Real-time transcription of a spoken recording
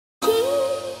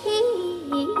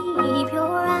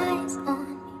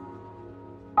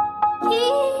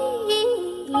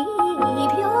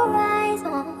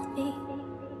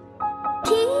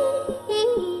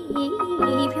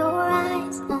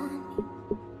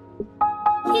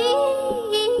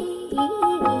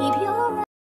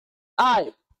All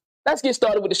right, let's get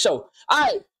started with the show. All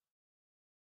right,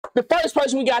 the first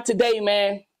person we got today,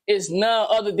 man, is none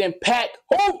other than PAC.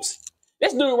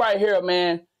 This dude right here,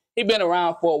 man, he been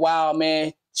around for a while,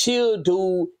 man. Chill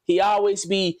dude. He always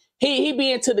be he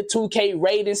be into the 2K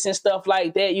ratings and stuff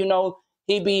like that. You know,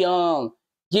 he be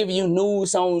giving you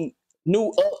news on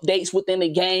new updates within the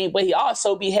game, but he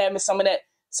also be having some of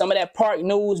that park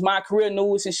news, my career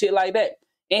news and shit like that.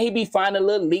 And he be finding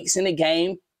little leaks in the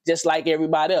game, just like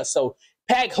everybody else. So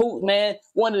PAC Hoot, man,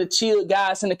 one of the chill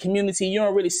guys in the community. You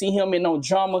don't really see him in no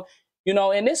drama, you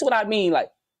know. And this is what I mean, like,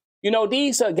 you know,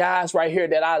 these are guys right here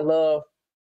that I love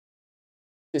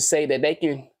to say that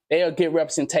they'll get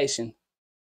representation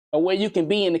of where you can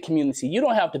be in the community. You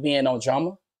don't have to be in no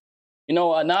drama. You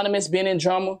know, Anonymous been in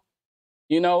drama,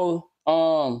 you know,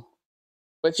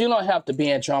 but you don't have to be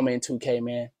in drama in 2K,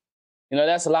 man. You know,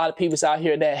 that's a lot of people out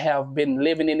here that have been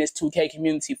living in this 2K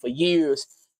community for years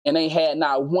and they had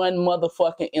not one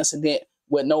motherfucking incident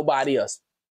with nobody else.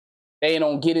 They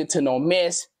don't get into no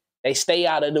mess. They stay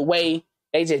out of the way.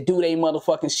 They just do their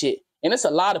motherfucking shit. And it's a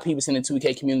lot of people in the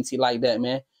 2K community like that,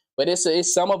 man. But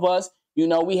it's some of us, you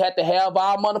know, we had to have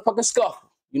our motherfucking scuffle.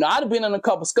 You know, I'd have been in a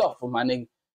couple scuffles, my nigga.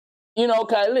 You know,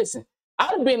 cause listen,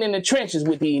 I'd have been in the trenches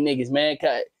with these niggas, man.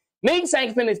 Cause niggas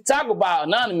ain't finna talk about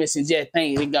Anonymous and just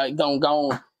think they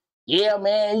gonna yeah,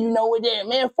 man, you know what that,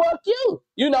 man, fuck you.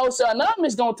 You know, so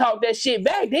Anonymous gonna talk that shit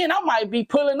back, then I might be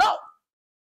pulling up.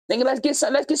 Nigga, let's get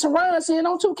some runs in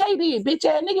on 2K then, bitch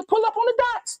ass nigga, pull up on the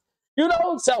dots. You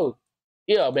know, so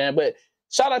yeah, man, but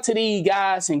shout out to these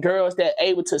guys and girls that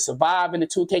able to survive in the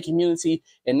 2K community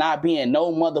and not be in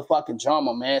no motherfucking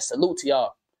drama, man. Salute to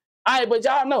y'all. All right, but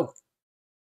y'all know,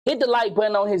 hit the like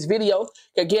button on his video,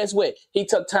 because guess what? He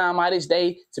took time out his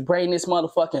day to bring this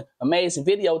motherfucking amazing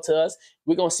video to us.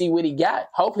 We're going to see what he got.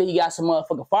 Hopefully he got some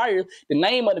motherfucking fire. The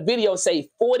name of the video say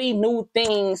 40 new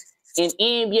things in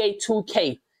NBA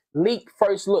 2K. Leak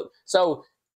first look. So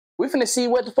we finna see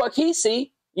what the fuck he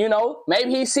see. You know, maybe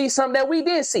he see something that we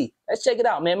did see. Let's check it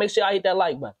out, man. Make sure y'all hit that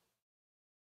like button.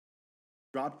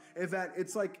 Dropped. In fact,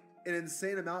 it's like an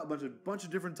insane amount, a bunch of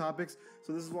different topics.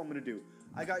 So this is what I'm going to do.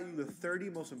 I got you the 30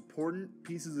 most important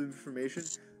pieces of information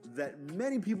that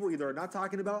many people either are not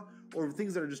talking about or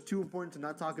things that are just too important to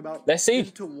not talk about. Let's see.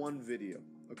 Into one video.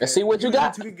 Okay? Let's see what you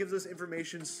got. 2K gives us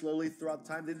information slowly throughout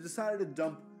the time. They decided to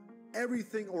dump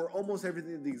everything or almost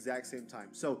everything at the exact same time.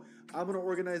 So I'm going to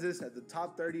organize this at the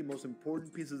top 30 most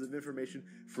important pieces of information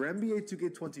for NBA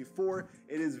 2K24.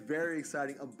 It is very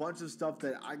exciting. A bunch of stuff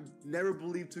that I never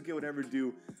believed 2K would ever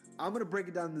do. I'm going to break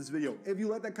it down in this video. If you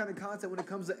like that kind of content when it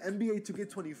comes to NBA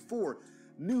 2K24,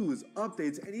 news,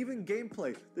 updates, and even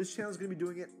gameplay, this channel is going to be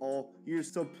doing it all year.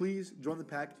 So please join the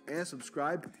pack and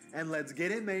subscribe, and let's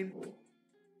get in, man.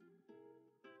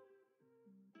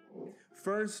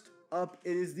 First up,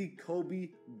 it is the Kobe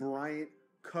Bryant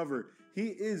cover. He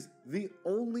is the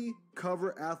only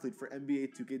cover athlete for NBA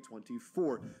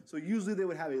 2K24. So usually they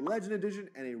would have a Legend Edition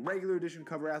and a regular edition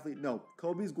cover athlete. No,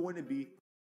 Kobe's going to be.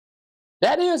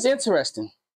 That is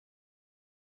interesting.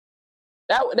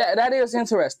 That is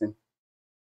interesting.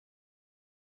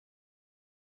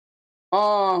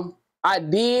 I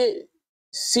did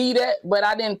see that, but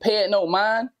I didn't pay it no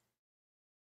mind.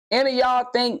 Any of y'all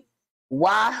think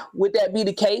why would that be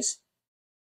the case?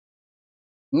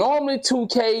 Normally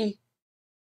 2K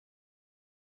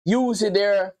uses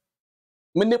their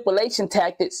manipulation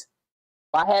tactics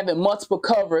by having multiple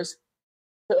covers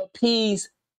to appease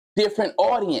different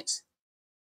audience.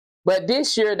 But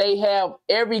this year they have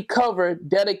every cover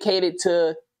dedicated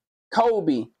to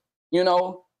Kobe, you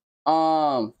know,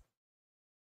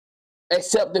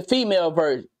 except the female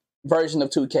version of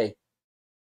 2K.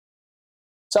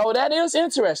 So that is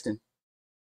interesting.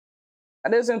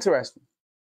 That is interesting.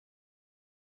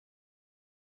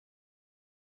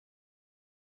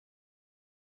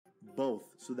 Both.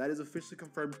 So that is officially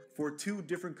confirmed for 2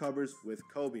 different covers with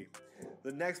Kobe.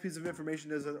 The next piece of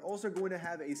information is that they're also going to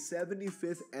have a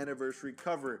 75th anniversary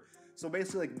cover. So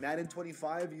basically, like Madden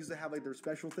 25 used to have like their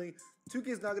special thing. 2K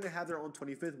is now going to have their own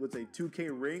 25th with a 2K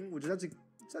ring, which is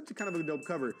actually kind of a dope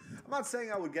cover. I'm not saying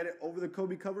I would get it over the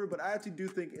Kobe cover, but I actually do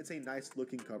think it's a nice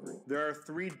looking cover. There are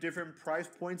 3 different price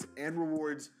points and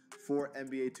rewards for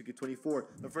NBA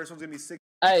 2K24. The first one's going to be 6.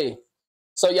 Hey,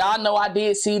 so y'all know I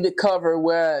did see the cover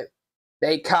where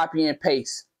they copy and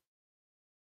paste.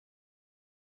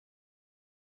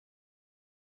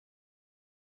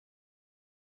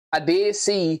 I did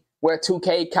see where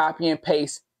 2K copy and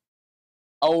paste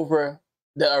over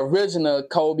the original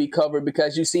Kobe cover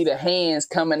because you see the hands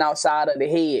coming outside of the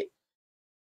head.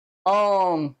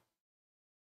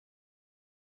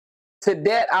 To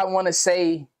that, I want to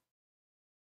say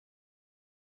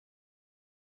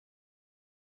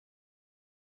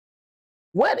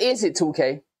What is it,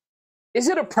 2K? Is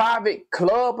it a private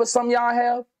club or something y'all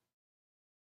have?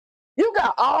 You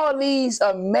got all these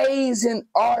amazing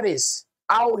artists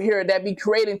out here that be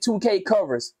creating 2K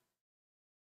covers.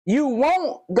 You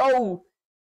won't go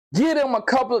get them a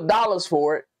couple of dollars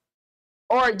for it,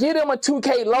 or get them a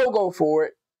 2K logo for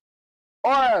it,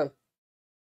 or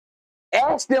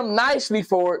ask them nicely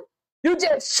for it. You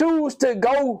just choose to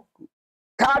go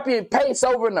copy and paste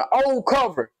over in the old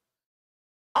cover.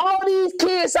 All these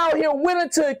kids out here willing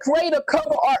to create a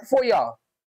cover art for y'all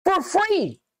for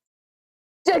free.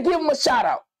 Just give them a shout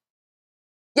out.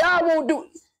 Y'all won't do.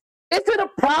 Is it a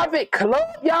private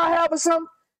club y'all have or something?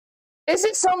 Is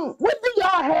it some? What do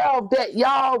y'all have that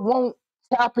y'all won't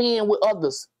tap in with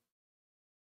others?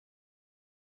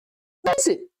 What's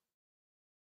it?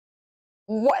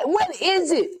 What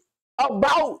is it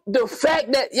about the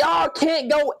fact that y'all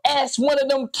can't go ask one of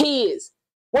them kids,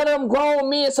 one of them grown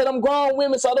men, so them grown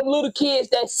women, so them little kids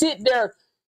that sit there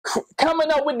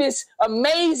coming up with this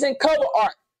amazing cover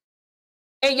art,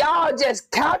 and y'all just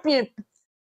copying?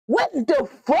 What the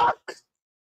fuck?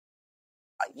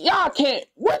 Y'all can't.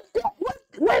 What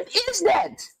is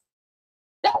that?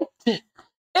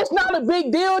 It's not a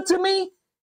big deal to me,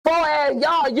 far as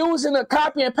y'all using a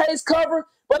copy and paste cover.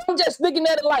 But I'm just looking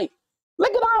at it like,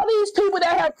 look at all these people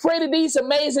that have created these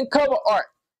amazing cover art.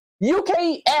 You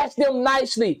can't ask them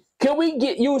nicely, can we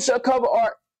use your cover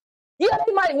art? Yeah,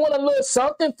 they might want a little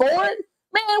something for it.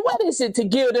 Man, what is it to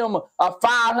give them a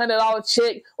 $500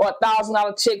 check or a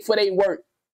 $1,000 check for their work?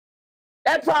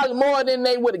 That's probably more than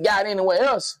they would have got anywhere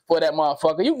else for that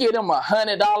motherfucker. You give them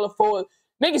 $100 for it.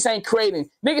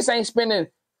 Niggas ain't spending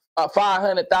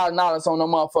 $500,000 on no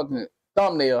motherfucking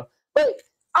thumbnail. But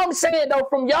I'm saying though,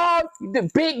 from y'all,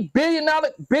 the big billion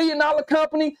dollar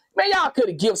company, man, y'all could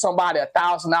have given somebody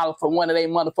 $1,000 for one of their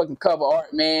motherfucking cover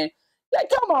art, man. Like,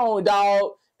 come on,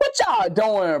 dog. What y'all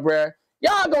doing, bruh?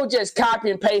 Y'all gonna just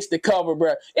copy and paste the cover,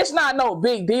 bruh. It's not no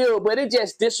big deal, but it's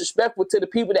just disrespectful to the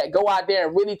people that go out there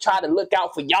and really try to look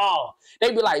out for y'all. They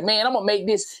be like, man, I'm gonna make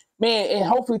this, man, and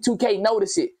hopefully 2K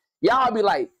notice it. Y'all be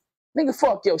like, nigga,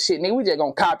 fuck your shit, nigga. We just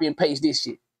gonna copy and paste this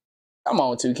shit. Come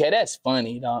on, 2K, that's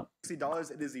funny, dog.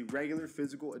 $60, it is the regular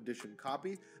physical edition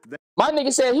copy. My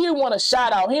nigga said he want a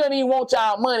shout out. He don't even want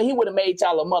y'all money. He would have made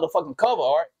y'all a motherfucking cover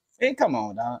art. Man, come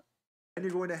on, dog. And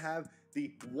you're going to have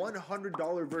the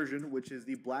 $100 version, which is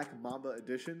the Black Mamba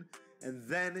edition. And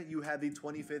then you have the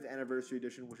 25th anniversary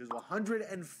edition, which is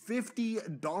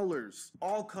 $150.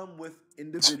 All come with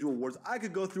individual awards. I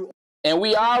could go through. And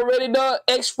we already done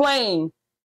explained,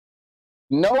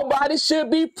 nobody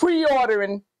should be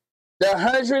pre-ordering the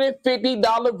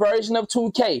 $150 version of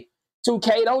 2K.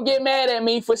 2K, don't get mad at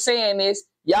me for saying this.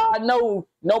 Y'all know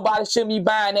nobody should be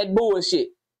buying that bullshit.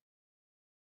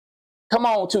 Come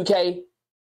on, 2K.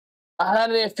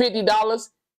 $150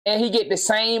 and he get the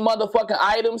same motherfucking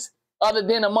items other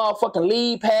than a motherfucking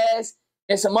league pass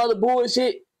and some other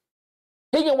bullshit.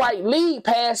 He can write league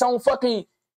pass on fucking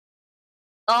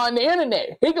on the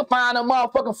internet. He can find a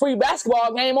motherfucking free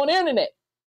basketball game on the internet.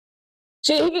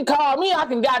 Shit, he can call me. I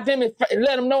can goddamn it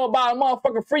let him know about a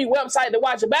motherfucking free website to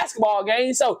watch a basketball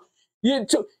game. So, you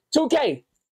 2K,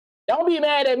 don't be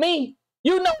mad at me.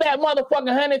 You know that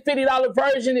motherfucking $150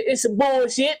 version is some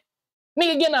bullshit.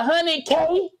 Nigga getting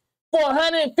 $100K for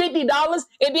 $150,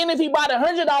 and then if he buy the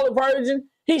 $100 version,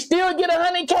 he still get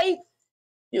 $100K.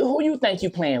 Who you think you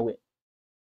playing with?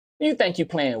 Who you think you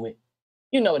playing with?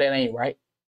 You know that ain't right.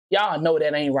 Y'all know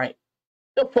that ain't right.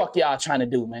 The fuck y'all trying to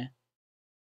do, man?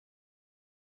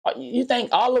 You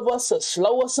think all of us are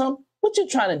slow or something? What you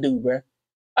trying to do, bro?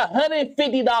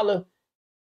 $150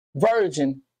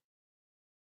 version,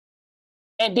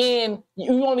 and then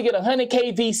you only get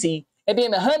 $100K VC, and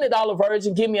then the $100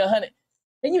 version give me $100.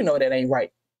 And you know that ain't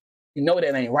right. You know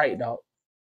that ain't right, dog.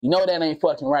 You know that ain't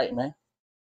fucking right, man.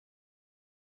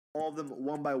 All of them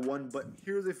one by one, but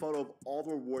here's a photo of all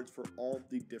the rewards for all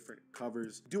the different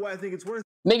covers. Do I think it's worth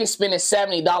it? Niggas spending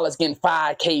 $70 getting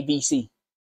 5K VC.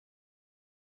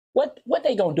 What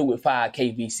they gonna do with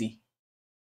 5K VC?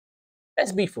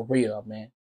 Let's be for real,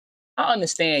 man. I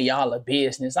understand y'all are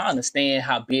business. I understand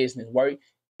how business work. You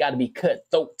gotta be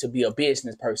cutthroat to be a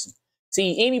business person.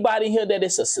 See, anybody here that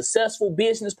is a successful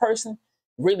business person,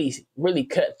 really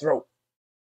cutthroat.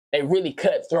 They really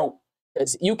cutthroat.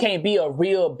 Because you can't be a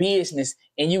real business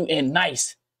and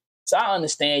nice. So I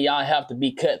understand y'all have to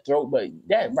be cutthroat, but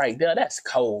that right there, that's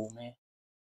cold, man.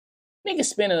 Niggas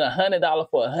spending $100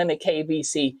 for 100K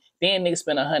VC, then niggas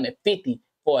spend $150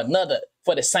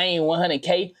 for the same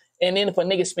 100K, and then if a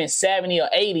nigga spend 70 or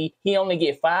 80, he only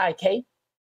get 5K.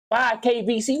 5K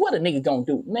VC, what a nigga gonna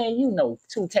do? Man, you know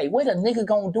 2K, what a nigga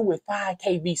gonna do with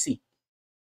 5K VC?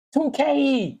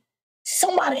 2K.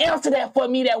 Somebody answer that for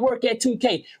me that work at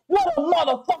 2K. What a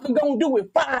motherfucker gonna do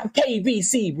with 5K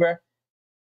VC, bruh?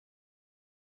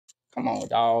 Come on,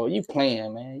 dog. You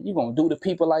playing, man. You gonna do to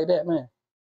people like that, man?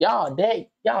 Y'all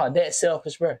that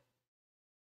selfish, bruh.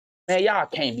 Man, y'all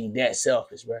can't be that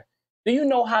selfish, bruh. Do you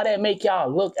know how that make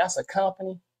y'all look as a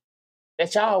company?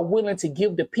 That y'all willing to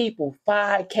give the people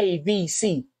 5K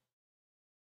VC.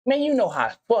 Man, you know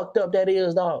how fucked up that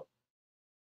is, dog.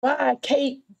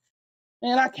 5K,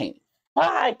 man, I can't.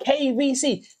 5K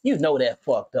VC. You know that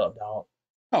fucked up, dog.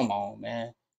 Come on,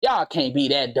 man. Y'all can't be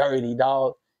that dirty,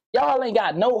 dog. Y'all ain't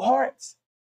got no hearts.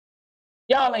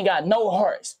 Y'all ain't got no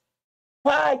hearts.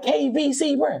 5K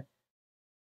VC, bro.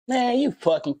 Man, you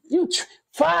 5K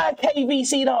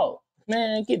VC, dog.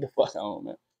 Man, get the fuck on,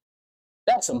 man.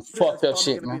 That's some fucked up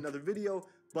shit, man. Another video,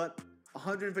 but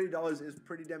 $150 is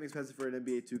pretty damn expensive for an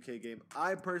NBA 2K game.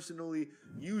 I personally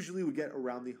usually would get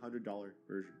around the $100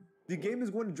 version. The game is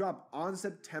going to drop on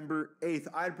September 8th.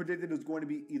 I had predicted it was going to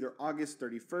be either August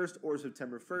 31st or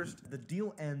September 1st. The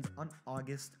deal ends on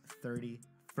August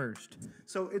 31st.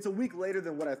 So it's a week later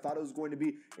than what I thought it was going to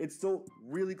be. It's still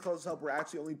really close up. We're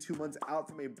actually only 2 months out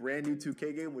from a brand new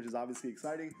 2K game, which is obviously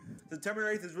exciting.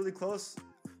 September 8th is really close.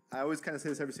 I always kind of say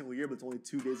this every single year, but it's only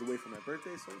 2 days away from my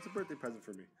birthday, so it's a birthday present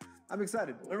for me. I'm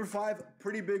excited. Number 5,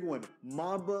 pretty big one,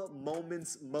 Mamba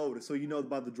Moments mode. So you know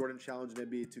about the Jordan Challenge in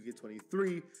NBA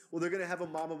 2K23. Well, they're going to have a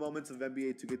Mamba Moments of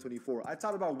NBA 2K24. I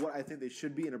talked about what I think they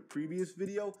should be in a previous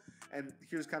video, and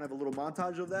here's kind of a little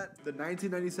montage of that. The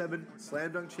 1997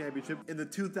 Slam Dunk Championship. In the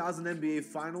 2000 NBA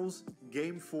Finals,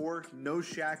 Game 4, no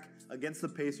Shaq against the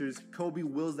Pacers. Kobe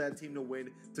wills that team to win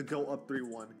to go up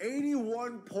 3-1.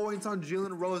 81 points on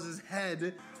Jalen Rose's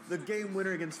head. The game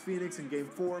winner against Phoenix in Game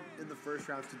 4 in the first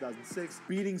round of 2006.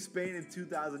 Beating Spain in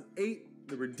 2008.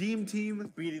 The Redeem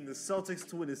team beating the Celtics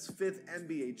to win his 5th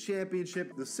NBA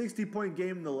championship. The 60-point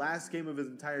game in the last game of his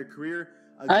entire career.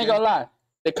 I ain't gonna lie.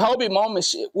 The Kobe moment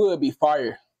shit would be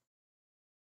fire.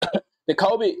 the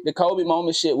Kobe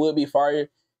moment shit would be fire.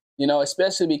 You know,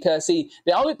 especially because, see,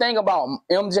 the only thing about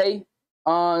MJ,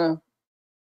 moment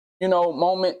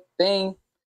thing,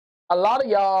 a lot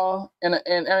of y'all, and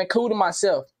including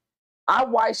myself, I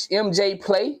watched MJ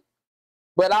play,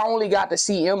 but I only got to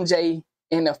see MJ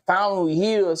in the final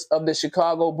years of the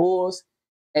Chicago Bulls,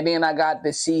 and then I got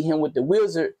to see him with the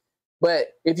Wizards.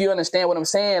 But if you understand what I'm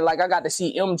saying, like, I got to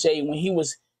see MJ when he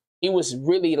was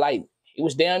really, like, he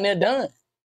was down there done.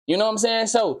 You know what I'm saying?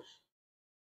 So,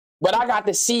 but I got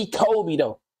to see Kobe,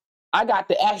 though. I got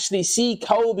to actually see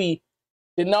Kobe,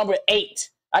 the number 8.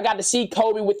 I got to see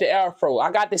Kobe with the afro.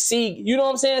 I got to see, you know what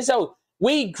I'm saying? So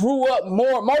we grew up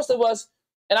more, most of us,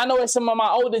 and I know it's some of my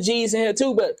older G's in here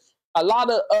too, but a lot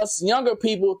of us younger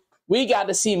people, we got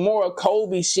to see more of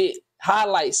Kobe shit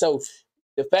highlights. So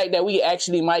the fact that we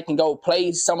actually might can go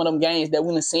play some of them games that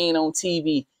we done seen on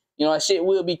TV, you know, that shit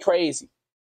will be crazy.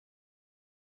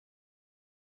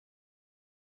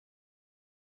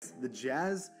 The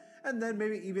Jazz, and then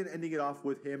maybe even ending it off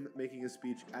with him making a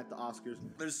speech at the Oscars.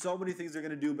 There's so many things they're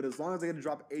going to do, but as long as they're going to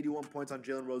drop 81 points on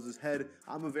Jalen Rose's head,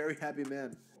 I'm a very happy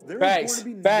man. There is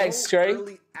going to be no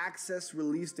early access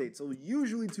release date. So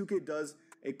usually 2K does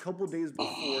a couple days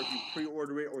before if you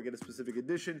pre-order it or get a specific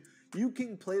edition. You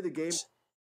can play the game.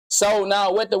 So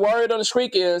now what the word on the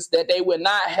street is that they would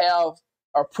not have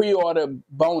a pre-order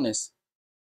bonus.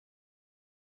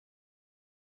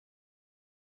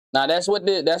 Now that's what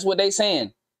they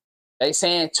saying. They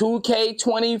saying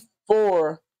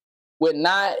 2K24 would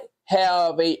not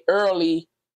have a early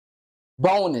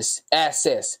bonus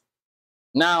access.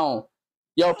 Now,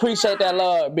 yo, appreciate that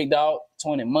love, big dog.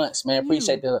 20 months, man.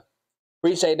 Appreciate that.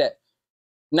 Appreciate that.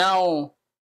 Now,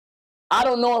 I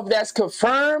don't know if that's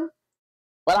confirmed,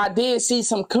 but I did see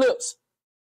some clips.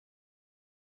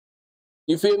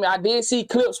 You feel me? I did see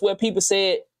clips where people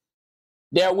said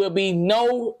there will be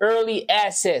no early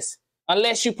access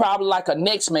unless you probably like a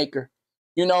next maker.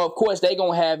 You know, of course, they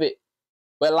going to have it.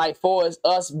 But like for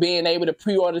us being able to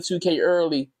pre-order 2K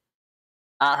early,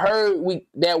 I heard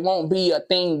that won't be a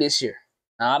thing this year.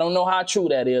 Now, I don't know how true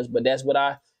that is, but that's what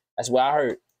I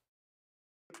heard.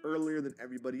 Earlier than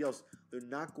everybody else. They're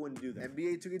not going to do that.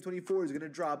 NBA 2K24 is going to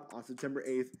drop on September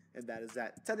 8th, and that is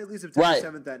that. Technically September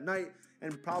 7th that night,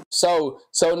 and probably so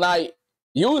night.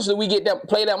 Usually we get that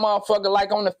play that motherfucker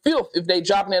like on the 5th if they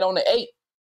dropping it on the 8th.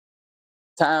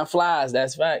 Time flies,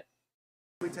 that's fact.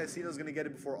 Tassino's going to get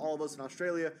it before all of us in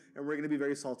Australia, and we're going to be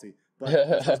very salty. But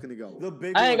that's how it's going to go.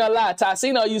 I ain't gonna lie,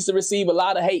 Tassino used to receive a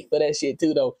lot of hate for that shit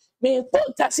too, though. Man,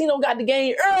 fuck, Tassino got the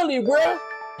game early, bro.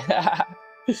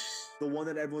 the one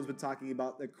that everyone's been talking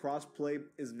about, that crossplay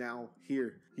is now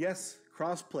here. Yes,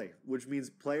 crossplay, which means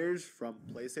players from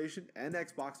PlayStation and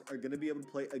Xbox are going to be able to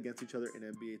play against each other in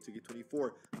NBA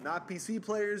 2K24. Not PC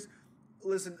players.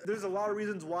 Listen, there's a lot of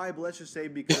reasons why, but let's just say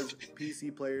because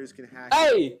PC players can hack.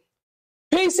 Hey,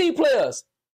 PC players,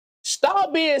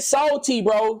 stop being salty,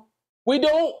 bro. We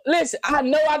don't listen. I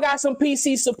know I got some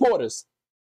PC supporters.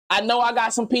 I know I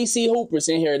got some PC hoopers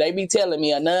in here. They be telling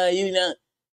me, "Nah, you know."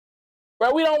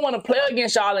 Bro, we don't want to play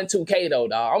against y'all in 2K though,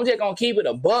 dog. I'm just gonna keep it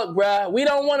a buck, bro. We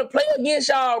don't want to play against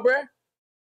y'all, bro.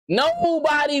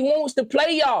 Nobody wants to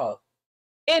play y'all.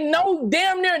 And no,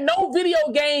 damn near no video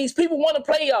games people want to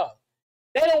play y'all.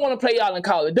 They don't want to play y'all in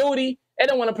Call of Duty. They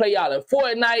don't want to play y'all in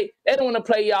Fortnite. They don't want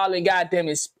to play y'all in goddamn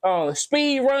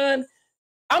speed run.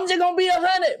 I'm just gonna be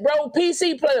 100, bro.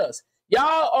 PC players,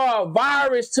 y'all are a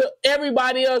virus to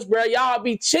everybody else, bro. Y'all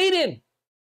be cheating.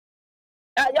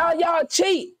 Y'all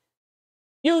cheat.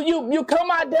 You come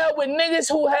out there with niggas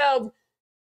who have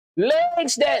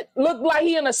legs that look like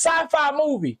he in a sci-fi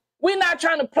movie. We're not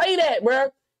trying to play that,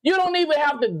 bro. You don't even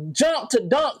have to jump to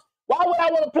dunk. Why would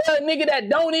I want to play a nigga that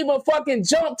don't even fucking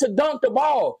jump to dunk the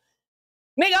ball?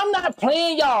 Nigga, I'm not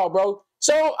playing y'all, bro.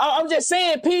 So I'm just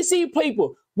saying, PC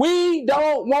people, we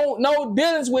don't want no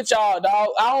dealings with y'all, dog.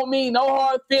 I don't mean no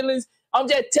hard feelings. I'm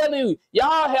just telling you,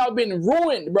 y'all have been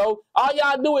ruined, bro. All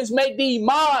y'all do is make these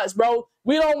mods, bro.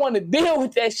 We don't want to deal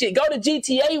with that shit. Go to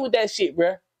GTA with that shit,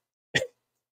 bro.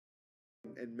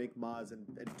 And make mods, and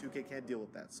 2K can't deal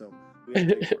with that, so we have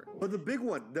to wait for it. But the big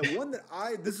one,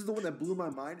 this is the one that blew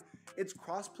my mind. It's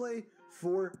crossplay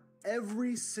for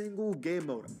every single game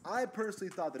mode. I personally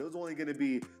thought that it was only going to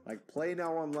be like Play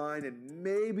Now Online and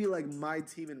maybe like My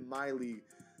Team and My League.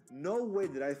 No way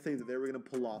did I think that they were going to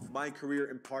pull off My Career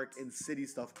and Park and City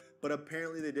stuff, but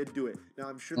apparently they did do it. Now,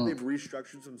 I'm sure they've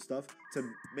restructured some stuff to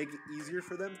make it easier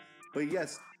for them, but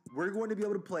yes, we're going to be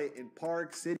able to play in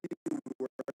Park, City,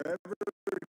 wherever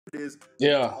it is, with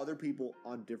other people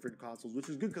on different consoles, which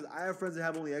is good because I have friends that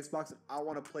have only Xbox and I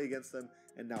want to play against them,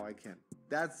 and now I can.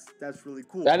 That's really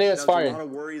cool. That is fire. There's a lot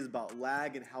of worries about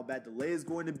lag and how bad delay is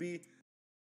going to be.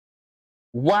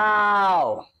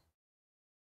 Wow.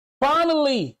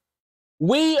 Finally,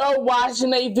 we are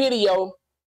watching a video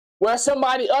where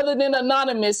somebody other than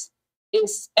Anonymous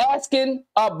is asking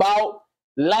about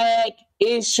lag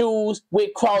issues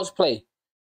with crossplay.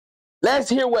 Let's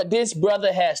hear what this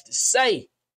brother has to say.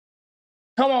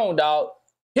 Come on, dog.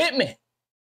 Hit me.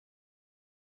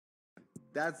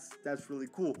 That's really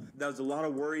cool. There's a lot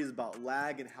of worries about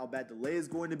lag and how bad delay is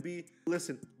going to be.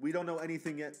 Listen, we don't know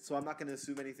anything yet, so I'm not going to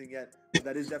assume anything yet. But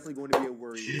that is definitely going to be a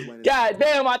worry. God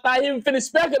damn, I thought he was finna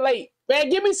speculate. Man,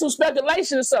 give me some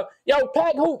speculation or something. Yo,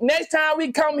 PAC Hoop, next time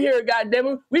we come here, goddamn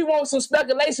it, we want some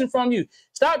speculation from you.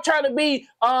 Stop trying to be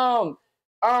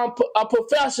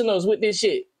professionals with this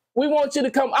shit. We want you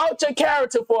to come out your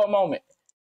character for a moment.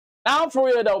 Now, I'm for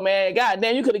real, though, man. God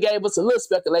damn, you could have gave us a little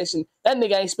speculation. That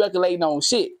nigga ain't speculating on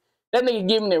shit. That nigga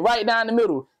giving it right down the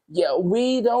middle. Yeah,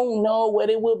 we don't know what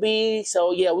it will be,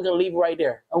 so, yeah, we're going to leave it right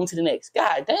there. On to the next.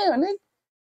 God damn, nigga.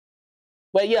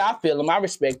 But, yeah, I feel him. I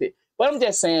respect it. But I'm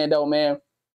just saying, though, man,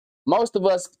 most of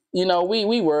us, you know,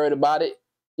 we worried about it.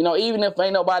 You know, even if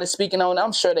ain't nobody speaking on it,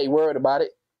 I'm sure they worried about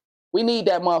it. We need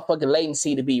that motherfucking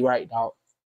latency to be right, dog.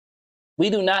 We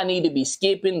do not need to be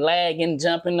skipping, lagging,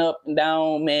 jumping up and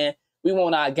down, man. We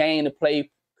want our game to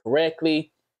play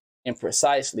correctly and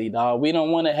precisely, dog. We don't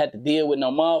want to have to deal with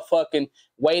no motherfucking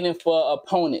waiting for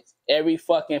opponents every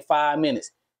fucking 5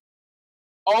 minutes.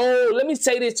 Oh, let me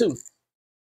say this too.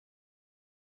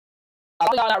 A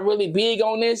lot of y'all not really big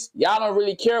on this. Y'all don't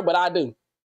really care, but I do.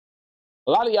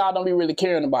 A lot of y'all don't be really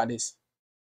caring about this.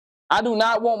 I do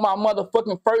not want my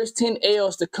motherfucking first 10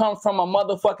 L's to come from a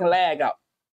motherfucking lag out.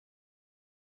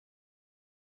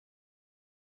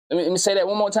 Let me say that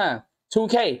one more time.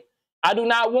 2K. I do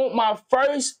not want my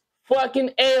first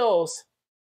fucking L's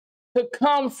to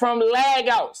come from lag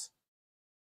outs.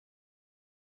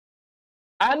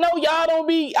 I know y'all don't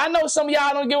be, I know some of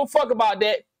y'all don't give a fuck about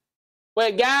that.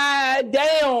 But god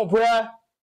damn, bruh.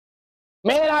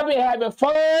 Man, I've been having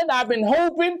fun. I've been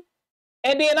hooping.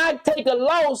 And then I take a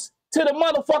loss to the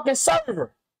motherfucking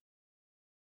server.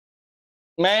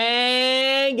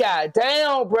 Man, god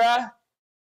damn, bruh.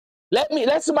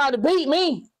 Let somebody beat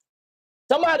me.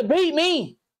 Somebody beat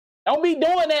me. Don't be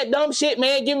doing that dumb shit,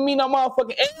 man. Giving me no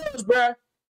motherfucking L's, bruh.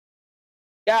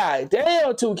 God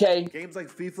damn, 2K. Games like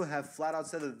FIFA have flat out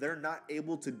said that they're not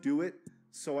able to do it.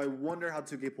 So I wonder how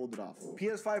 2K pulled it off.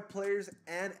 PS5 players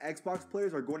and Xbox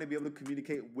players are going to be able to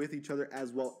communicate with each other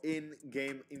as well in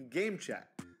game chat,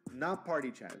 not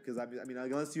party chat. Because I mean,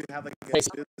 unless you have like a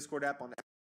Discord app on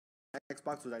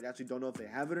Xbox, which I actually don't know if they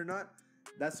have it or not.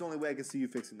 That's the only way I can see you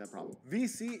fixing that problem.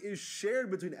 VC is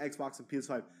shared between Xbox and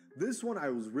PS5. This one I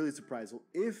was really surprised.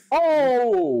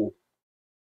 Oh,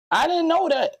 I didn't know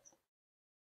that.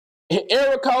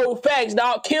 Error code facts,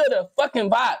 dog. Kill the fucking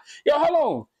bot. Yo, hold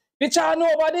on. Did y'all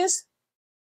know about this?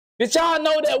 Did y'all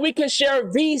know that we can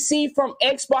share VC from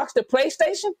Xbox to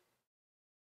PlayStation?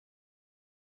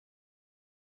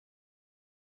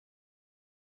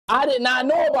 I did not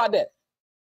know about that.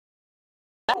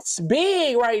 That's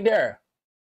big right there.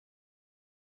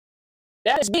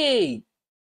 That's big.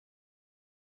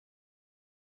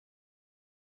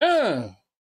 That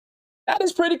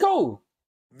is pretty cool.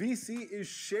 VC is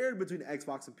shared between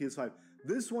Xbox and PS5.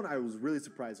 This one I was really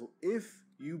surprised. If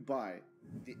you buy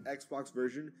the Xbox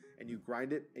version and you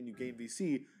grind it and you gain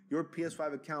VC, your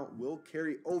PS5 account will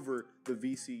carry over the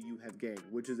VC you have gained,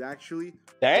 which is actually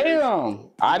damn.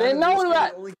 I didn't know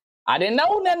that. I didn't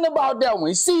know nothing about that one.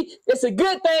 You see, it's a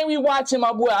good thing we watching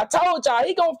my boy. I told y'all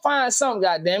he gonna find something,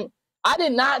 goddamn. I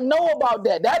did not know about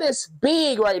that. That is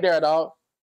big right there, dog.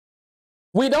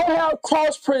 We don't have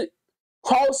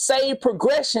cross-save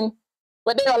progression,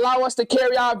 but they allow us to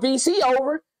carry our VC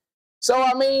over. So,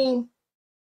 I mean,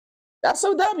 that's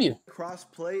a W.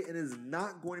 Cross-play, and is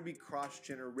not going to be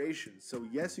cross-generation. So,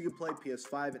 yes, you can play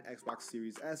PS5 and Xbox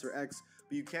Series S or X,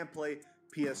 but you can't play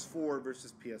PS4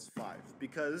 versus PS5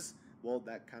 because, well,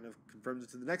 that kind of confirms it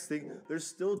to the next thing. There's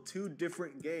still two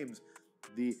different games.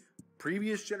 The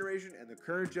previous generation and the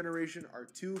current generation are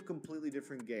two completely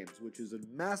different games, which is a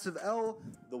massive L,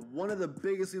 one of the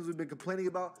biggest things we've been complaining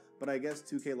about, but I guess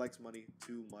 2K likes money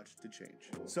too much to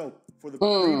change. So for the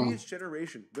previous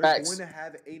generation, they're going to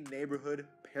have a neighborhood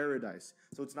paradise.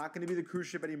 So it's not going to be the cruise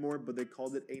ship anymore, but they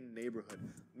called it a neighborhood.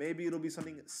 Maybe it'll be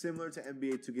something similar to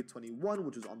NBA 2K21,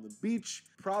 which is on the beach.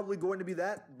 Probably going to be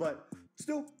that, but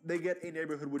still, they get a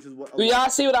neighborhood, which is what... Do y'all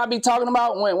see what I be talking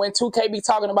about when 2K be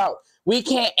talking about, we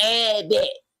can't add that?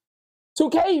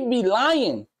 2K, you be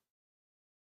lying.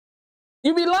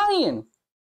 You be lying.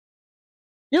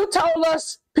 You told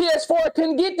us PS4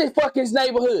 couldn't get this fucking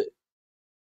neighborhood.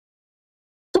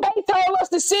 2K told us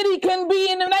the city couldn't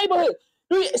be in the neighborhood.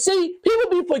 See,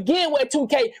 people be forgetting what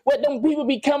 2K, what them people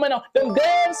be coming on. Them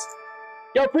devs,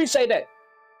 yo, appreciate that.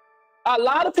 A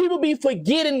lot of people be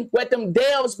forgetting what them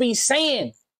devs be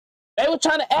saying. They were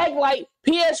trying to act like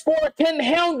PS4 couldn't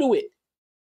handle it.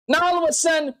 Now all of a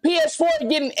sudden, PS4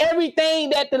 getting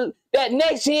everything that that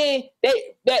next gen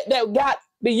that got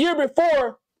the year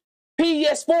before.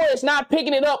 PS4 is not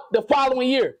picking it up the following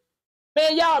year.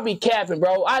 Man, y'all be capping,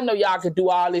 bro. I know y'all could do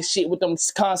all this shit with them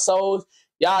consoles.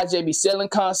 Y'all just be selling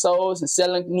consoles and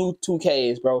selling new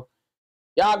 2Ks, bro.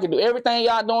 Y'all can do everything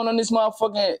y'all doing on this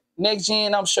motherfucking next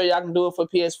gen. I'm sure y'all can do it for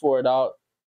PS4, dog.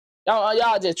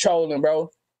 Y'all just trolling,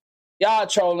 bro. Y'all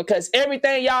trolling because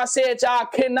everything y'all said y'all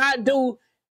could not do,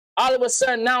 all of a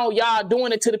sudden now y'all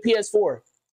doing it to the PS4.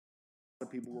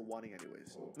 People were wanting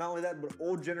anyways. Not only that, but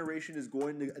old generation is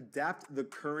going to adapt the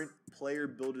current player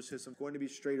builder system, going to be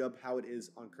straight up how it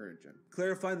is on current gen.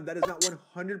 Clarifying that is not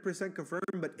 100% confirmed,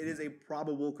 but it is a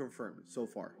probable confirmed so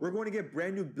far. We're going to get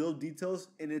brand new build details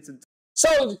in its entirety.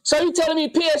 So you telling me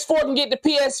PS4 can get the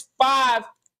PS5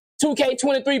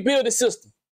 2K23 builder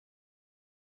system?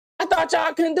 I thought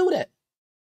y'all couldn't do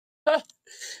that.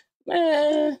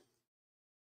 Man.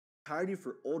 Entirety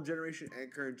for old generation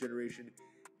and current generation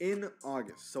in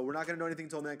August. So we're not going to know anything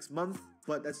until next month,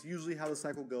 but that's usually how the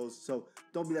cycle goes. So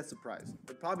don't be that surprised.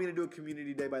 They're probably going to do a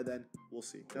community day by then. We'll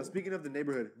see. Now, speaking of the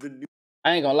neighborhood, the new...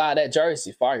 I ain't going to lie, that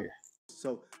jersey fire.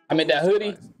 So I mean, that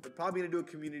hoodie. They're probably going to do a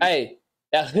community... Hey,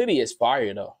 that hoodie is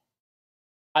fire, though.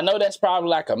 I know that's probably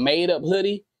like a made-up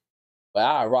hoodie, but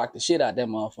I rock the shit out that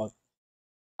motherfucker.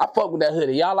 I fuck with that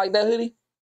hoodie. Y'all like that hoodie?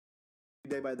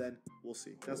 Day by then, we'll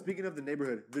see. Now, speaking of the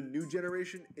neighborhood, the new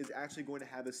generation is actually going to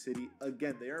have a city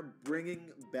again. They are bringing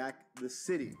back the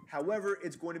city. However,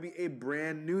 it's going to be a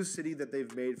brand new city that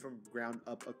they've made from ground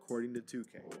up, according to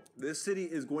 2K. This city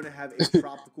is going to have a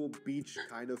tropical beach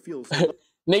kind of feel. So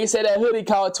nigga said that hoodie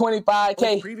called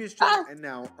 25K. Previous gen and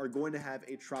now are going to have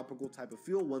a tropical type of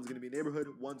feel. One's going to be a neighborhood,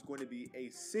 one's going to be a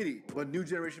city. But new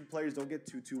generation players don't get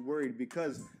too worried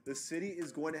because the city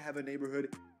is going to have a neighborhood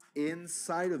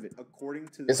inside of it, according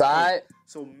to this.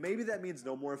 So maybe that means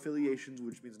no more affiliations,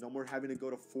 which means no more having to go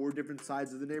to 4 different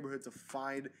sides of the neighborhood to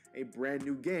find a brand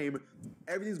new game.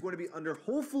 Everything's going to be under,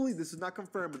 hopefully, this is not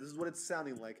confirmed, but this is what it's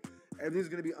sounding like. Everything's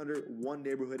going to be under one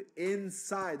neighborhood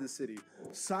inside the city.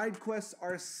 Side quests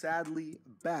are sadly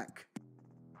back.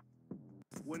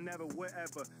 Whenever,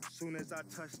 wherever, soon as I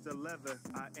touch the leather,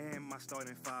 I am my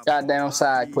starting 5. Goddamn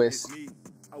side quest.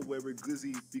 I wear a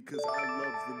glizzy because I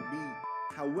love the meat.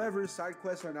 However, side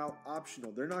quests are now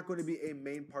optional. They're not going to be a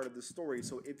main part of the story.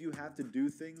 So if you have to do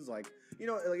things like, you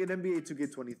know, like in NBA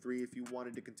 2K23, if you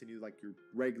wanted to continue like your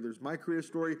regular My Career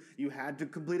story, you had to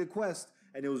complete a quest,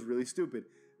 and it was really stupid.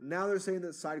 Now they're saying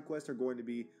that side quests are going to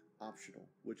be optional,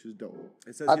 which is dope.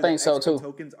 It says I think so XP too.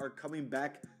 tokens are coming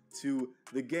back to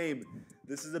the game.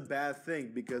 This is a bad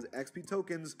thing because XP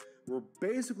tokens were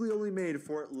basically only made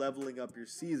for leveling up your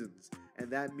seasons,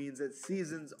 and that means that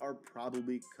seasons are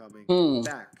probably coming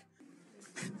back.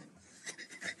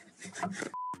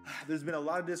 There's been a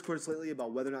lot of discourse lately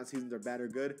about whether or not seasons are bad or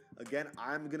good. Again,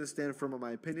 I'm going to stand firm on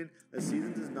my opinion that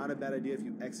seasons is not a bad idea if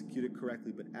you execute it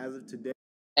correctly, but as of today...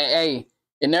 Hey,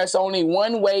 and there's only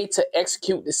one way to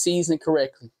execute the season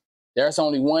correctly. There's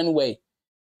only one way.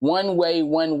 One way.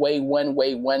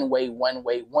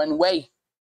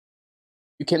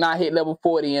 You cannot hit level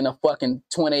 40 in a fucking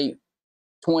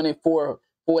 24,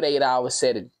 48-hour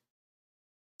setting.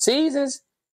 Seasons,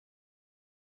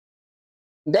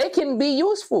 they can be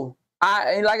useful.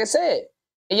 Like I said,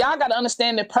 y'all got to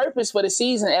understand the purpose for the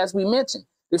season, as we mentioned.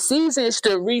 The season is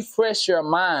to refresh your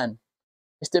mind.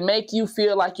 It's to make you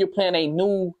feel like you're playing a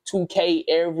new 2K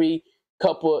every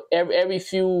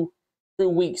few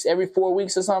weeks, every 4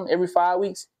 weeks or something, every 5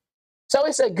 weeks. So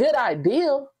it's a good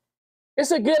idea.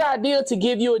 It's a good idea to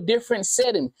give you a different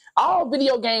setting. All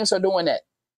video games are doing that.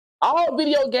 All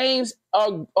video games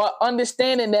are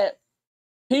understanding that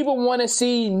people want to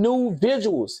see new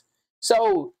visuals.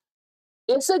 So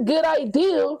it's a good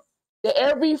idea that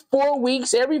every 4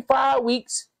 weeks, every 5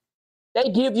 weeks, they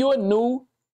give you a new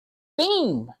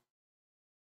theme.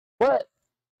 But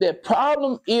the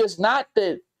problem is not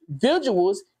the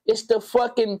visuals, it's the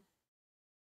fucking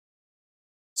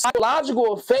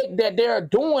psychological effect that they're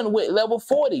doing with level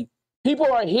 40.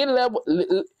 People are hitting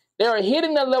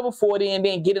the level 40 and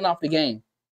then getting off the game.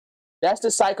 That's the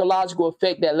psychological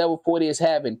effect that level 40 is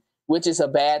having, which is a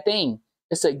bad thing.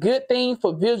 It's a good thing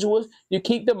for visuals. You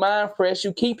keep the mind fresh.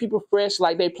 You keep people fresh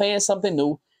like they playing something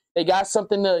new. They got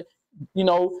something to, you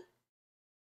know,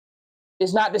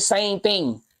 it's not the same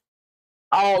thing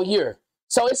all year.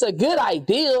 So it's a good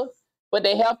idea, but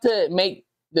they have to make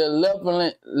the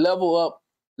leveling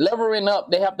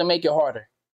up, they have to make it harder.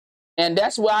 And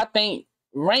that's where I think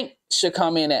rank should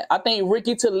come in at. I think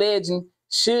Rookie to Legend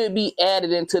should be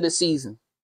added into the season.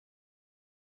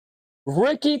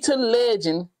 Rookie to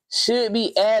Legend should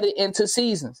be added into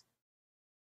seasons.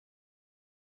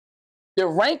 The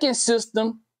ranking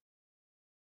system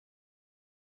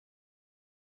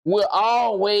will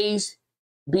always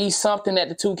be something that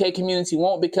the 2K community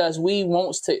want, because we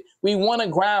want to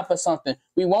grind for something.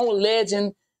 We want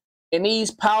legend and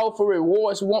these powerful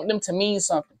rewards. We want them to mean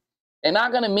something. They're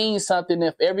not going to mean something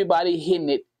if everybody hitting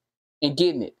it and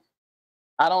getting it.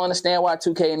 I don't understand why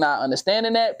 2K not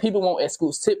understanding that. People want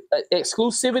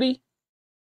exclusivity.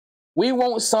 We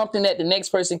want something that the next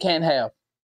person can't have.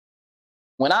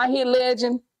 When I hit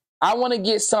legend, I want to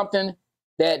get something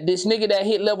that this nigga that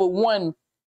hit level 1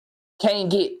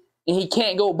 can't get, and he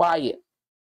can't go buy it.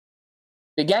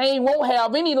 The game won't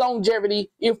have any longevity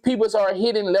if people are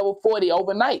hitting level 40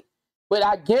 overnight. But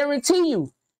I guarantee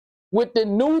you, with the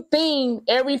new theme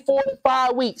every 4 to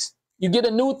 5 weeks, you get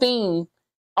a new theme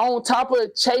on top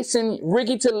of chasing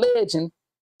Rookie to Legend.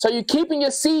 So you're keeping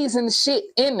your season shit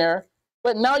in there,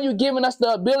 but now you're giving us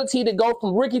the ability to go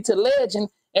from Rookie to Legend,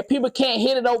 and people can't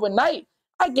hit it overnight.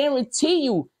 I guarantee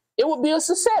you, it would be a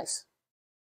success.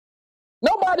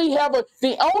 Nobody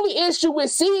the only issue with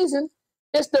season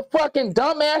is the fucking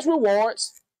dumbass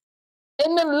rewards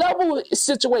and the level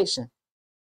situation.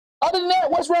 Other than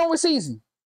that, what's wrong with season?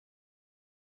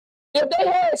 If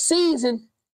they had season,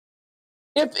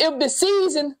 if the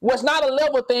season was not a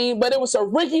level thing, but it was a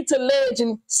Rookie to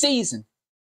Legend season.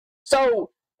 So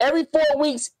every 4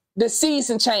 weeks, the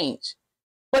season changed.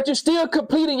 But you're still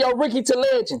completing your Rookie to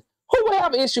Legend. Who would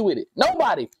have an issue with it?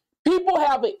 Nobody. People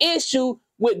have an issue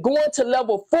with going to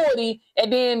level 40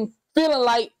 and then feeling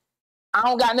like I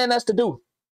don't got nothing else to do.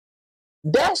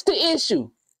 That's the issue.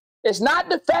 It's not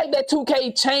the fact that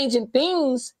 2K changing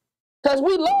things, because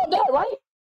we love that, right?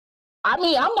 I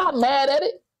mean, I'm not mad at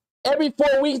it. Every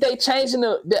 4 weeks, they changing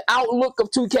the outlook of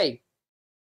 2K.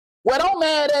 What I'm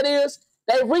mad at is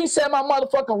they reset my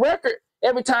motherfucking record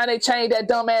every time they change that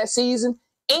dumbass season,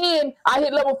 and I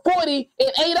hit level 40 in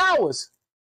 8 hours.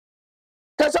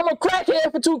 Because I'm a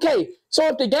crackhead for 2K. So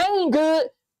if the game good,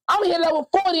 I'm hit level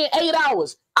 40 in 8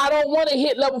 hours. I don't want to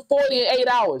hit level 40 in 8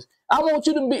 hours. I want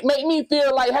you to make me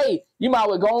feel like, hey, you might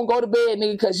well go to bed,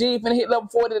 nigga, because you ain't finna hit level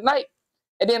 40 tonight.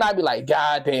 And then I'd be like,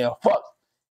 God damn, fuck.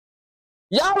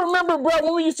 Y'all remember, bro,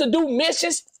 when we used to do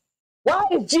missions Why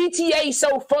is GTA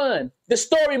so fun? The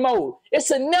story mode. It's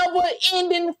a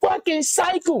never-ending fucking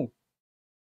cycle.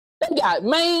 They got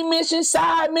main mission,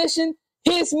 side mission,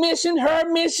 his mission, her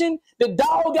mission. The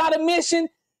dog got a mission.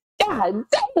 God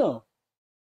damn.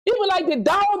 You were like, the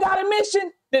dog got a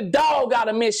mission? The dog got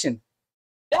a mission.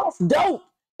 That's dope.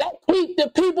 That keep the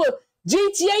people.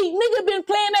 GTA, nigga been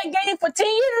playing that game for 10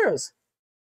 years.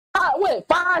 What,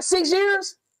 5, 6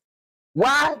 years?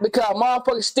 Why? Because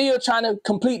motherfuckers still trying to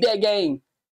complete that game.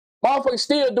 Motherfuckers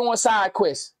still doing side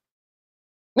quests.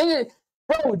 Nigga,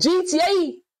 bro,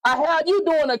 GTA, I had you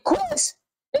doing a quest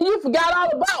and you forgot all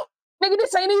about. Nigga,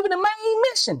 this ain't even the main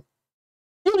mission.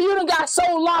 You done got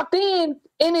so locked in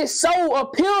and it's so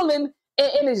appealing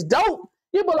and it's dope.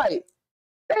 You be like,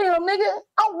 damn, nigga,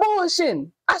 I'm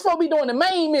bullshitting. I supposed to be doing the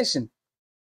main mission.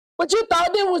 But you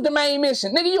thought this was the main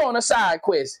mission. Nigga, you on a side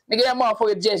quest. Nigga, that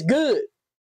motherfucker just good.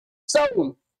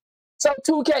 So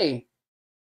 2K,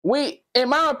 in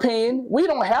my opinion, we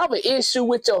don't have an issue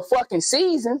with your fucking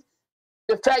season.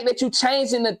 The fact that you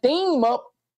changing the theme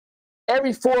up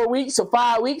every 4 weeks or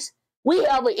 5 weeks, we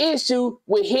have an issue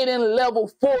with hitting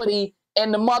level 40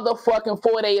 in the motherfucking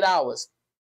 48 hours.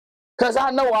 Because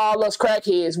I know all us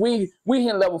crackheads, we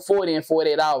hit level 40 in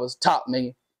 48 hours, top,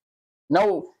 nigga.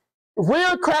 No,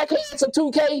 real crackheads of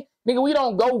 2K, nigga, we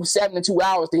don't go 72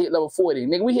 hours to hit level 40.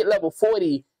 Nigga, we hit level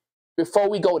 40 before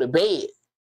we go to bed.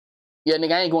 Yeah,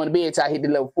 nigga, I ain't going to bed until I hit the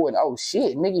level 40. Oh,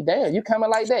 shit, nigga, damn, you coming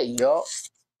like that? Yup.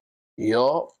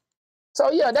 So,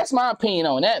 yeah, that's my opinion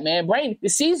on that, man. The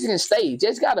season can stay.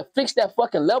 Just got to fix that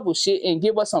fucking level shit and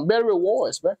give us some better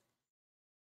rewards, bro.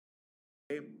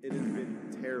 It has been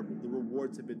terrible. The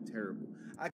rewards have been terrible.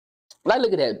 Like,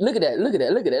 look at that,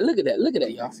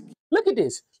 y'all. Look at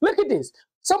this.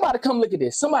 Somebody come look at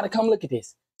this. Somebody come look at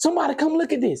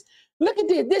this. Look at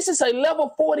this. This is a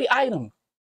level 40 item.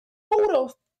 Who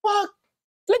the fuck?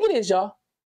 Look at this, y'all.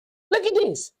 Look at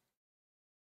this.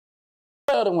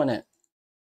 The other one at.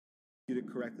 It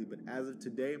correctly, but as of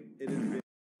today, it has been.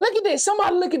 Look at this.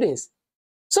 Somebody look at this.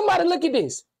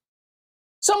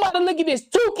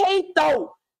 2K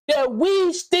thought that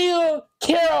we still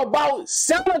care about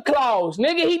Santa Claus.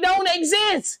 Nigga, he don't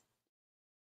exist.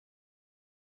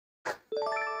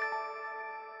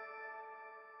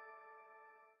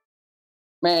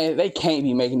 Man, they can't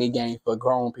be making this game for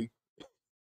grown people.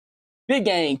 This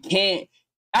game can't.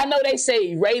 I know they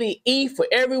say rated E for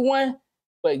everyone,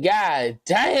 but god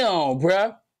damn,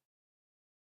 bruh.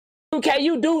 Okay,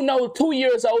 you do know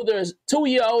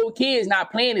 2-year-old kids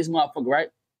not playing this motherfucker,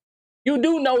 right? You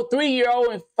do know 3-year-old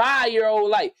and 5-year-old.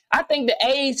 Like, I think the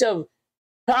age of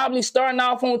probably starting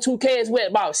off on 2K is what,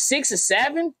 about 6 or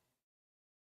 7?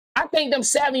 I think them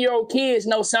 7-year-old kids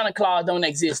know Santa Claus don't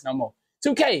exist no more.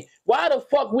 2K, why the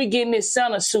fuck we getting this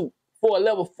Santa suit for a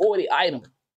level 40 item?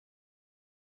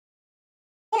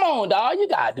 Come on, dog. You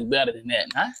gotta do better than that,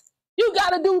 huh? You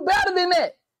gotta do better than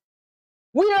that.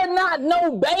 We are not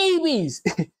no babies.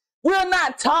 We're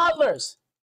not toddlers.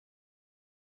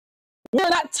 A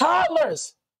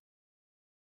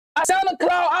Santa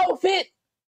Claus outfit?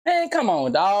 Man, come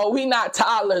on, dog. We not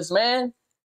toddlers, man.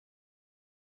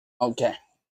 Okay.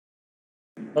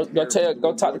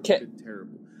 Go talk to Cat.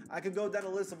 Terrible. I could go down a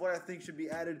list of what I think should be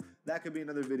added. That could be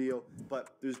another video,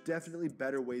 but there's definitely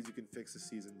better ways you can fix the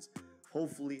seasons.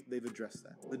 Hopefully, they've addressed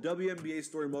that. The WNBA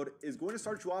story mode is going to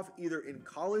start you off either in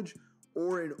college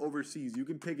or in overseas. You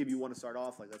can pick if you want to start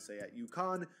off, like, let's say at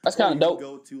UConn. That's kind of dope.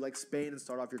 Go to like Spain and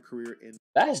start off your career in.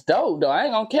 That's dope, though. I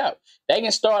ain't gonna cap. They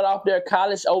can start off their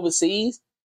college overseas.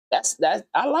 I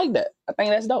like that. I think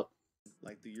that's dope.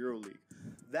 Like the EuroLeague.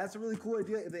 That's a really cool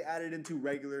idea if they added into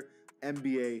regular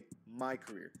NBA My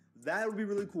Career. That would be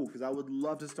really cool because I would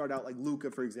love to start out like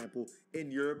Luka, for example,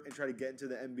 in Europe and try to get into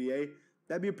the NBA.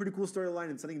 That'd be a pretty cool storyline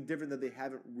and something different that they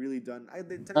haven't really done.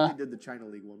 They technically did the China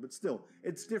League one, but still,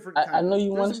 it's different. I know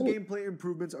you want some to. Gameplay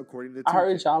improvements according to 2K. I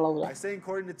heard y'all over there. I say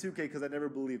according to 2K because I never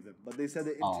believed them, but they said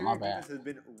the interior defense has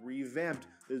been revamped.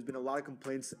 There's been a lot of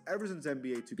complaints ever since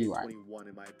NBA 2K21,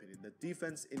 in my opinion. The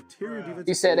interior defense.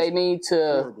 He said they need to.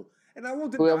 Horrible. And I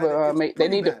won't deny whoever they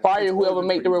need to fire whoever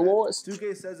make the rewards.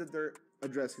 2K says that they're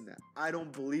addressing that. I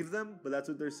don't believe them, but that's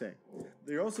what they're saying.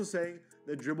 They're also saying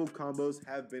the dribble combos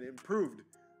have been improved.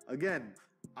 Again,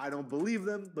 I don't believe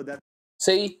them, but that's...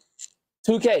 See?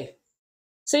 2K.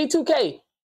 2K.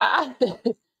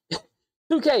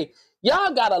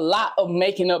 Y'all got a lot of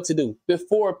making up to do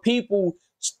before people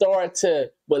start to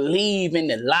believe in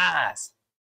the lies.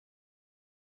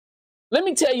 Let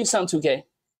me tell you something, 2K.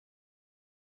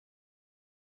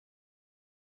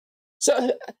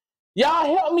 So,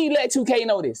 y'all help me let 2K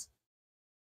know this.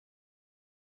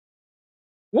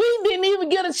 We didn't even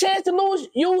get a chance to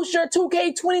use your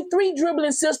 2K23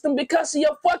 dribbling system because of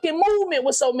your fucking movement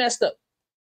was so messed up.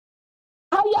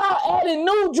 How y'all adding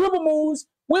new dribble moves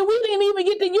when we didn't even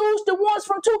get to use the ones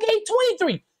from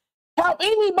 2K23? Have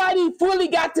anybody fully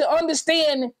got to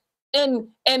understand and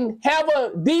have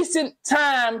a decent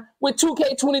time with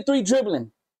 2K23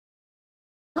 dribbling?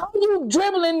 How you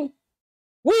dribbling?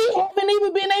 We haven't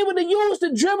even been able to use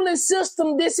the dribbling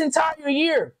system this entire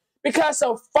year because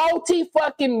of faulty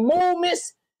fucking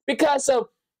movements, because of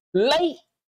late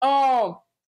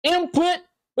input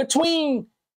between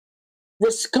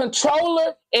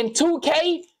controller and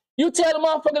 2K. You tell the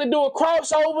motherfucker to do a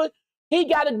crossover, he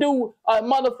got to do a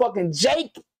motherfucking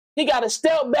Jake. He got to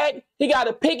step back. He got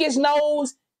to pick his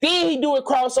nose. Then he do a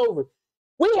crossover.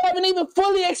 We haven't even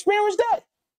fully experienced that.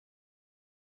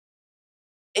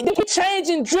 They keep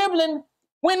changing dribbling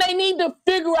when they need to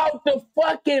figure out the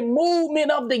fucking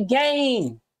movement of the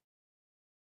game.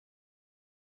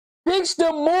 Fix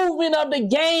the movement of the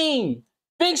game.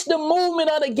 Fix the movement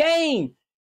of the game.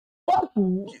 Fuck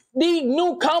these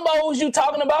new combos you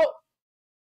talking about.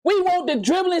 We want the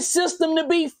dribbling system to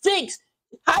be fixed.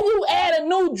 How you add a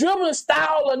new dribbling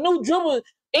style, a new dribble,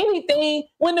 anything,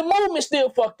 when the movement's still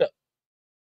fucked up?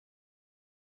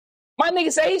 My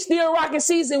nigga say he's still rocking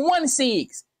season 1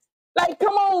 SIGs. Like,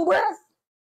 come on, bro.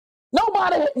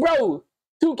 Nobody, bro,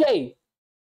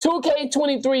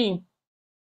 2K23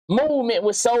 movement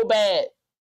was so bad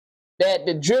that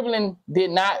the dribbling did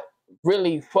not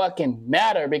really fucking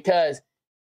matter because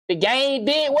the game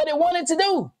did what it wanted to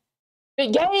do. The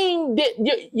game did,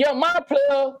 my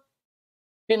player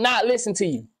did not listen to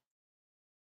you.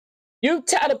 You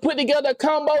try to put together a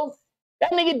combo,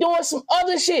 that nigga doing some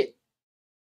other shit.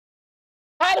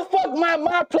 How the fuck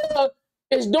my player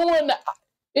is doing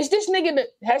is this nigga,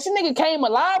 has this nigga came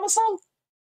alive or something?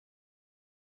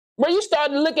 Bro, you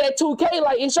started to look at 2K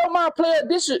like, is your my player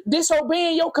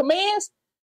disobeying your commands?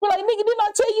 But like, nigga, didn't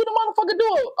I tell you the motherfucker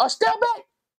do a step back?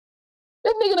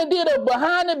 This nigga done did a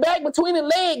behind the back between the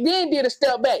leg, then did a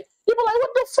step back. You be like,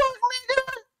 what the fuck, nigga?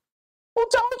 Who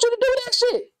told you to do that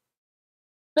shit?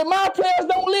 The my players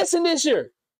don't listen this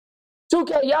year.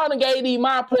 2K, y'all done gave these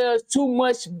my players too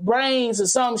much brains or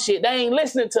some shit. They ain't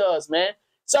listening to us, man.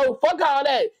 So fuck all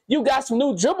that. You got some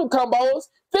new dribble combos.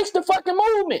 Fix the fucking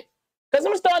movement. Because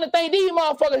I'm starting to think these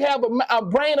motherfuckers have a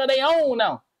brain of their own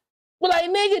now. But like,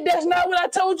 nigga, that's not what I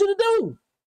told you to do.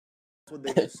 That's what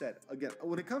they just said. Again,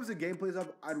 when it comes to gameplay stuff,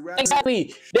 I'd rather...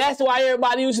 Exactly. That's why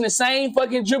everybody using the same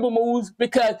fucking dribble moves,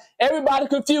 because everybody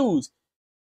confused.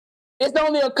 It's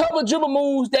only a couple dribble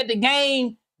moves that the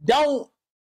game don't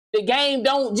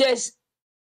just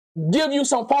give you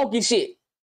some funky shit.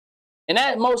 And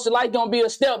that most likely gonna be a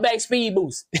step back speed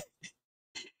boost.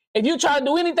 If you try to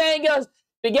do anything else,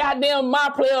 the goddamn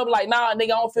my player be like, nah, nigga, I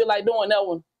don't feel like doing that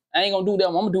one. I ain't gonna do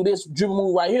that one. I'm gonna do this dribble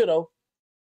move right here, though.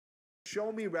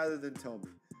 Show me rather than tell me.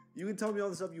 You can tell me all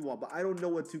the stuff you want, but I don't know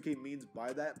what 2K means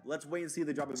by that. Let's wait and see if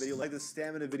they drop a video like the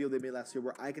stamina video they made last year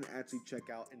where I can actually check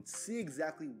out and see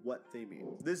exactly what they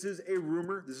mean. This is a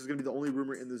rumor. This is going to be the only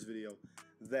rumor in this video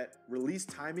that release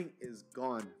timing is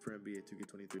gone for NBA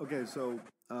 2K23. Okay, so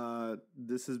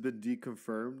this has been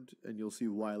deconfirmed, and you'll see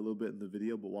why a little bit in the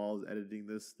video, but while I was editing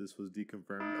this was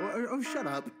deconfirmed. Oh, shut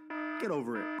up. Get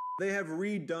over it. They have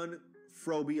redone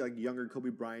Froby, like younger Kobe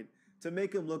Bryant, to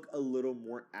make him look a little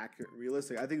more accurate and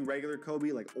realistic. I think regular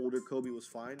Kobe, like older Kobe, was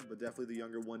fine, but definitely the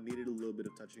younger one needed a little bit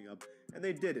of touching up, and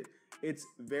they did it. It's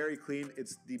very clean.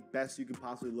 It's the best you can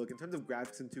possibly look. In terms of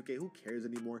graphics in 2K, who cares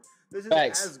anymore? This is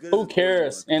as good who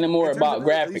cares anymore about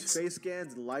graphics? Face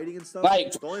scans and lighting and stuff.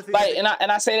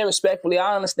 And I say that respectfully.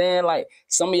 I understand, like,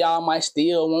 some of y'all might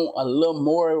still want a little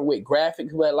more with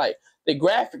graphics, but like the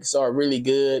graphics are really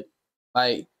good.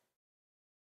 Like,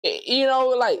 you know,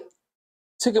 like,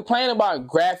 to complain about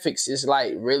graphics is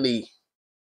like really,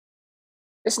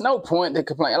 it's no point to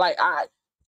complain. Like,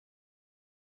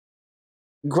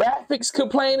 graphics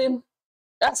complaining,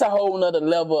 that's a whole nother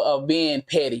level of being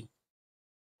petty.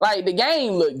 Like, the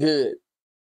game look good.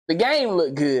 The game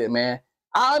look good, man.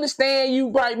 I understand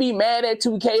you might be mad at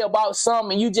 2K about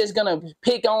something and you just gonna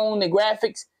pick on the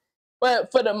graphics,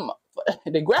 but for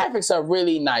the graphics are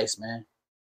really nice, man.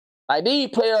 Like, these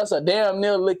players are damn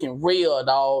near looking real,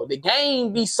 dog. The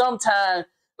game be sometimes,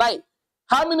 like,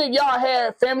 how many of y'all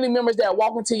have family members that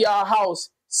walk into y'all house,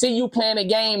 see you playing a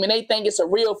game, and they think it's a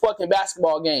real fucking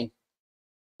basketball game?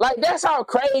 Like, that's how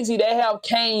crazy they have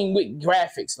came with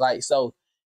graphics. Like, so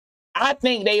I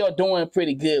think they are doing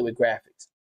pretty good with graphics.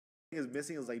 Is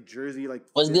missing is like jersey, like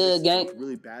what's good, gang?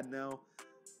 Really bad now,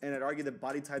 and I'd argue that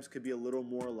body types could be a little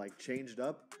more like changed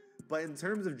up. But in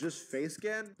terms of just face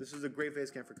scan, this is a great face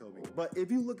scan for Kobe. But if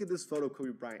you look at this photo of Kobe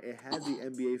Bryant, it has the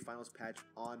NBA Finals patch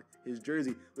on his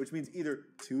jersey, which means either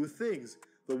two things.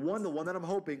 The one that I'm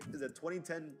hoping is that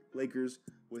 2010 Lakers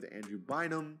with Andrew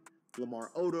Bynum,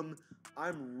 Lamar Odom.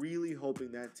 I'm really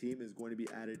hoping that team is going to be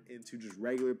added into just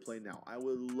regular play now. I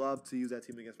would love to use that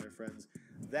team against my friends.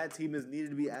 That team has needed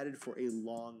to be added for a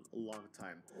long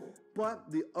time. But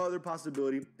the other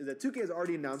possibility is that 2K has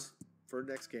already announced for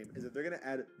next game is that they're going to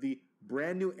add the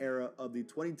brand new era of the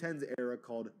 2010s era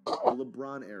called the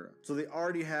LeBron era. So they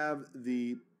already have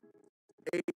the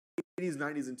 80s,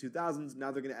 90s, and 2000s. Now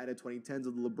they're going to add a 2010s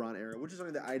of the LeBron era, which is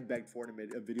something that I had begged for and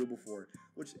made a video before.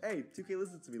 Which, hey, 2K,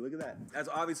 listen to me. Look at that. That's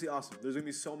obviously awesome. There's going to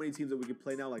be so many teams that we can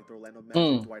play now, like the Orlando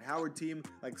Magic, Dwight Howard team.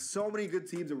 Like, so many good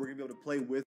teams that we're going to be able to play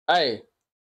with. Hey,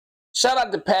 shout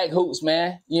out to PAC Hoops,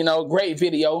 man. You know, great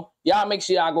video. Y'all make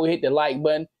sure y'all go hit the like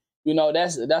button. You know,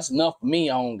 that's enough for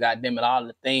me on, goddamn it, all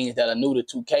the things that are new to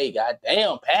 2K.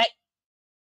 Goddamn, PAC.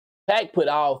 PAC put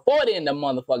all 40 in the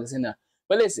motherfuckers in there.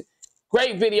 But listen,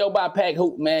 great video by PAC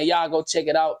Hoop, man. Y'all go check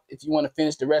it out if you want to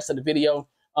finish the rest of the video.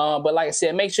 But like I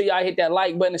said, make sure y'all hit that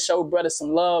like button to show brother some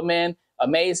love, man.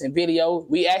 Amazing video.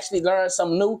 We actually learned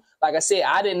something new. Like I said,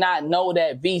 I did not know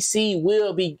that VC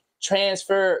will be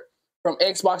transferred from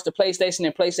Xbox to PlayStation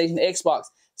and PlayStation to Xbox.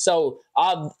 So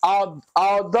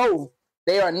although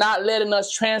they are not letting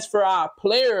us transfer our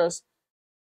players,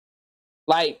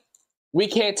 like we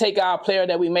can't take our player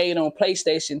that we made on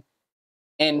PlayStation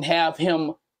and have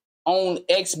him on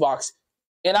Xbox.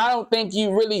 And I don't think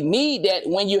you really need that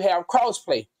when you have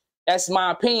crossplay. That's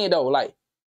my opinion, though. Like,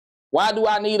 why do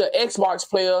I need an Xbox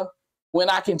player when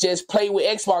I can just play with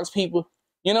Xbox people?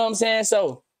 You know what I'm saying?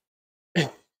 So,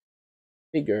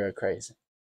 big girl crazy.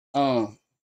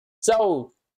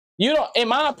 So, you don't, in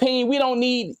my opinion, we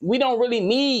don't really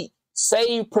need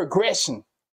save progression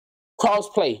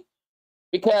crossplay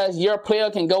because your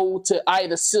player can go to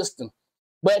either system.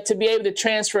 But to be able to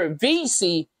transfer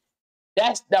VC,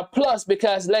 that's the plus,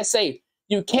 because let's say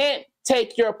you can't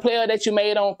take your player that you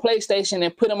made on PlayStation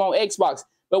and put him on Xbox.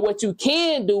 But what you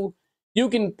can do, you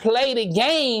can play the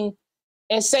game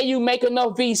and say you make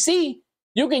enough VC,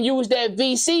 you can use that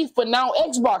VC for now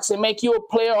Xbox and make you a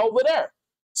player over there.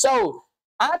 So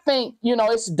I think, you know,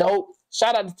 it's dope.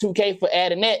 Shout out to 2K for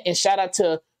adding that, and shout out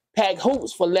to PAC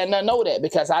Hoops for letting us know that,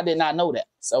 because I did not know that.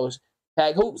 So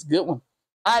PAC Hoops, good one.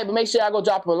 All right, but make sure y'all go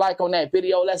drop a like on that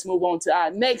video. Let's move on to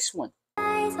our next one.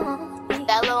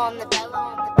 Bello on the